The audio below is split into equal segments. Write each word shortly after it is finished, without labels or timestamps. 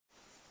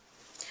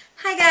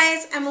Hi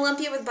guys, I'm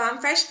Olimpia with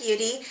BombFresh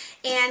Beauty,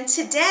 and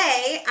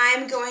today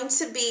I'm going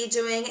to be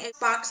doing a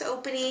box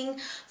opening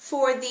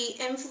for the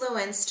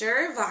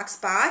Influenster Vox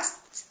Box.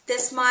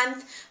 This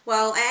month,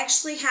 well, I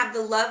actually have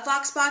the Love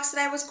Vox Box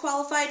that I was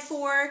qualified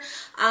for.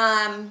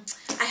 I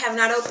have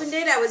not opened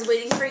it. I was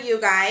waiting for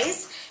you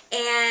guys.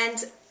 And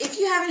if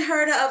you haven't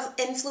heard of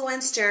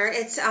Influenster,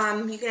 it's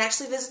you can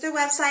actually visit their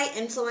website,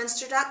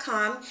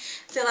 influenster.com,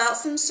 fill out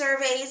some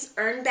surveys,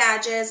 earn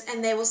badges,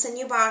 and they will send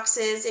you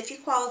boxes if you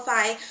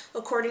qualify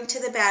according to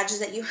the badges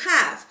that you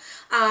have.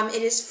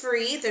 It is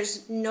free.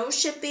 There's no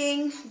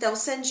shipping. They'll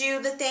send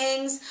you the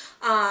things.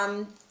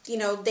 You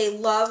know, they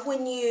love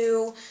when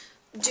you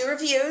do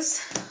reviews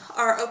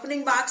or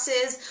opening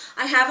boxes.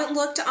 I haven't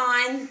looked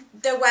on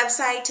their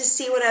website to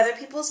see what other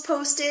people's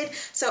posted,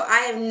 so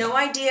I have no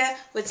idea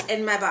what's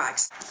in my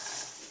box.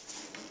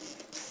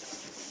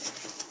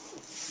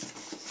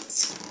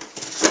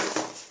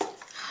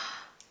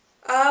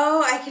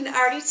 Oh, I can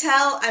already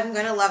tell I'm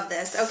gonna love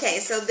this. Okay,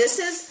 so this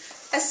is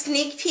a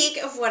sneak peek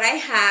of what I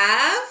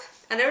have.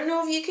 I don't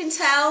know if you can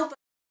tell,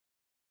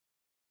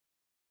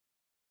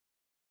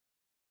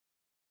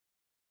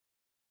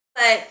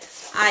 but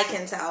I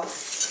can tell.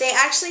 They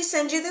actually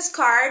send you this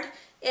card,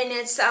 and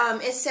it's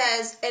it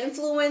says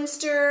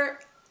Influencer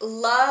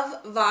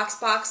Love Vox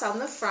Box on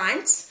the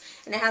front,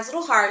 and it has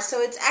little hearts,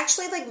 so it's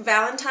actually like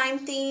Valentine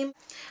theme.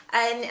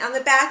 And on the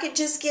back it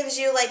just gives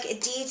you like a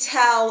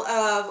detail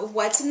of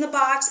what's in the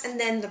box and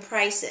then the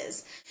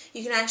prices.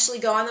 You can actually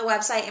go on the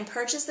website and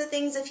purchase the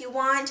things if you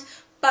want,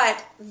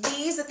 but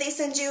these that they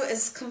send you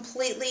is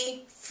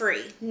completely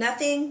free.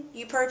 Nothing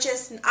you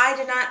purchase, and I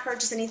did not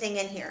purchase anything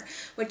in here,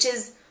 which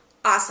is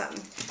awesome.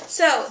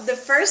 So the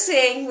first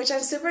thing, which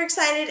I'm super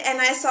excited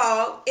and I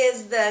saw,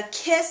 is the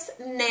Kiss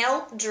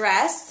nail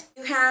dress.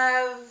 You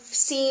have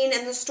seen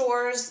in the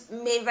stores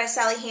made by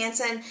Sally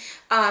Hansen,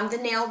 the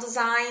nail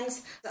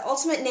designs. The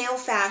ultimate nail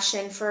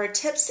fashion for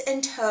tips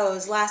and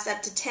toes lasts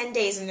up to 10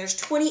 days, and there's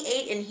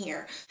 28 in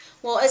here.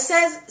 Well, it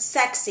says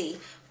sexy,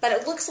 but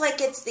it looks like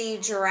it's the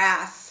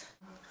giraffe.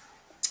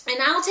 And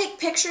I'll take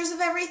pictures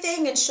of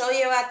everything and show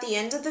you at the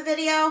end of the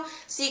video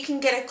so you can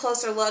get a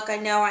closer look. I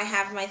know I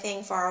have my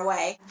thing far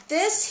away.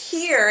 This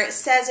here, it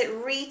says it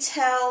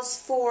retails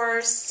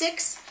for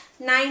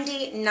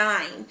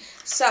 $6.99.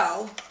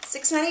 So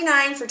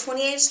 $6.99 for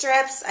 28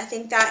 strips. I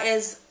think that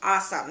is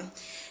awesome.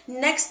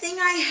 Next thing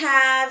I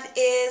have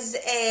is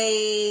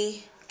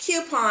a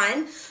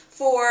coupon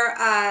for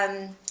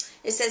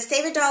it says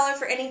save $1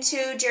 for any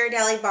 2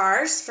 Ghirardelli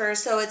bars,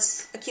 so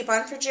it's a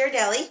coupon for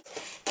Ghirardelli.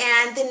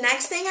 And the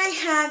next thing I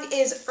have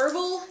is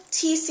herbal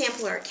tea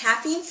sampler,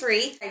 caffeine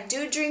free. I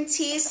do drink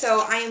tea,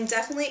 so I am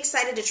definitely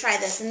excited to try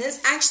this. And this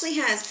actually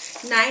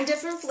has 9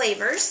 different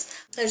flavors.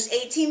 There's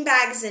 18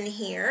 bags in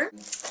here.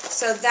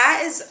 So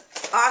that is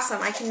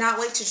awesome. I cannot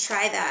wait to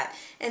try that.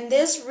 And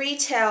this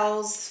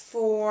retails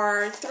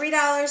for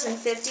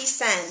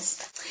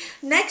 $3.50.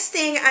 Next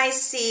thing I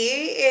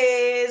see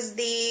is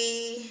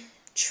the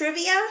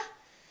trivia.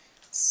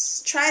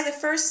 Try the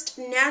first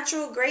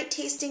natural, great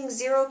tasting,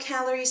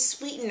 0-calorie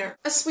sweetener.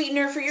 A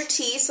sweetener for your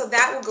tea, so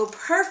that will go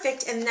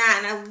perfect in that.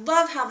 And I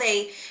love how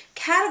they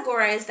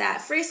categorize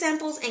that. Free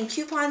samples and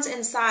coupons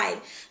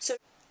inside. So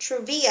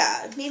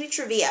trivia, maybe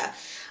trivia.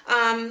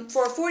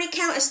 For a 40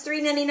 count is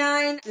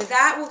 $3.99.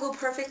 That will go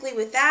perfectly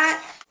with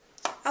that.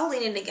 I'll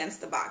lean it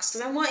against the box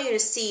because I want you to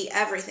see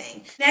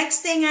everything. Next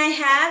thing I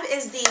have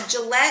is the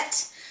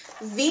Gillette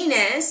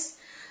Venus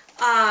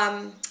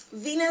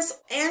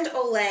and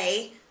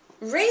Olay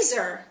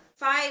razor,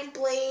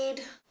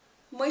 5-blade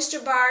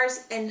moisture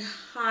bars and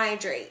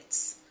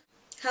hydrates.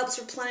 Helps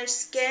replenish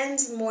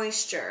skin's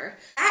moisture.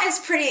 That is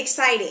pretty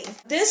exciting.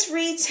 This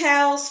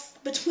retails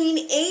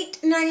between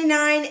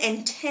 $8.99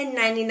 and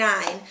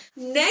 $10.99.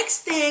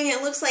 Next thing,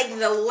 it looks like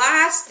the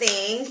last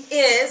thing,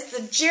 is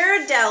the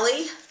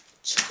Ghirardelli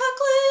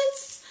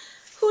chocolates.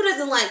 Who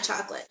doesn't like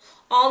chocolate?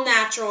 All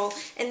natural,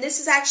 and this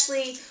is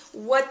actually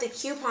what the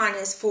coupon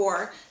is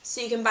for,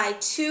 so you can buy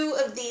 2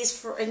 of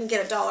these and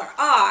get $1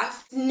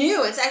 off.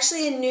 New, it's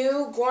actually a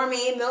new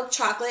gourmet milk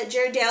chocolate.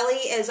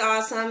 Ghirardelli is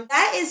awesome.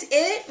 That is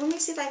it. Let me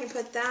see if I can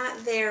put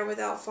that there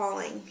without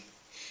falling.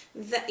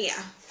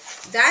 Yeah,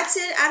 that's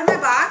it out of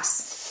my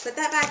box. Put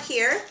that back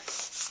here.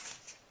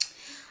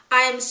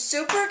 I am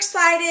super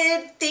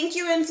excited. Thank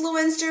you,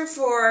 Influencer,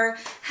 for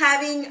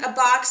having a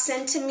box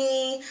sent to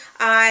me.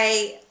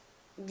 I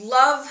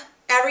love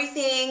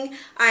everything.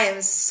 I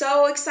am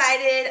so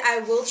excited. I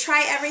will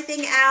try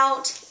everything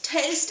out,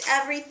 taste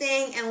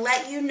everything, and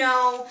let you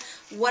know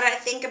what I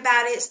think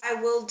about it. I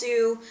will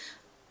do,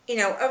 you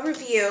know, a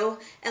review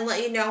and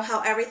let you know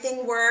how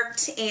everything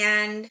worked,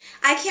 and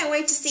I can't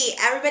wait to see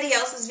everybody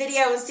else's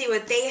video and see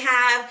what they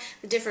have,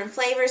 the different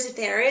flavors, if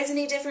there is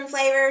any different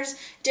flavors,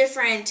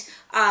 different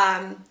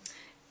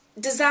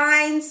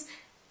designs.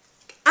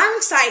 I'm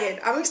excited.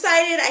 I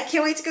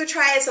can't wait to go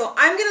try it. So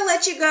I'm going to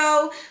let you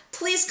go.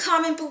 Please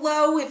comment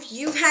below if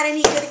you've had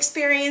any good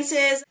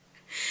experiences.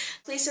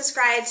 Please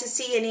subscribe to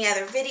see any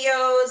other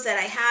videos that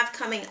I have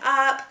coming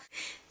up.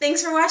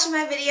 Thanks for watching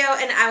my video,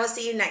 and I will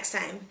see you next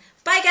time.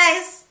 Bye,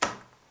 guys!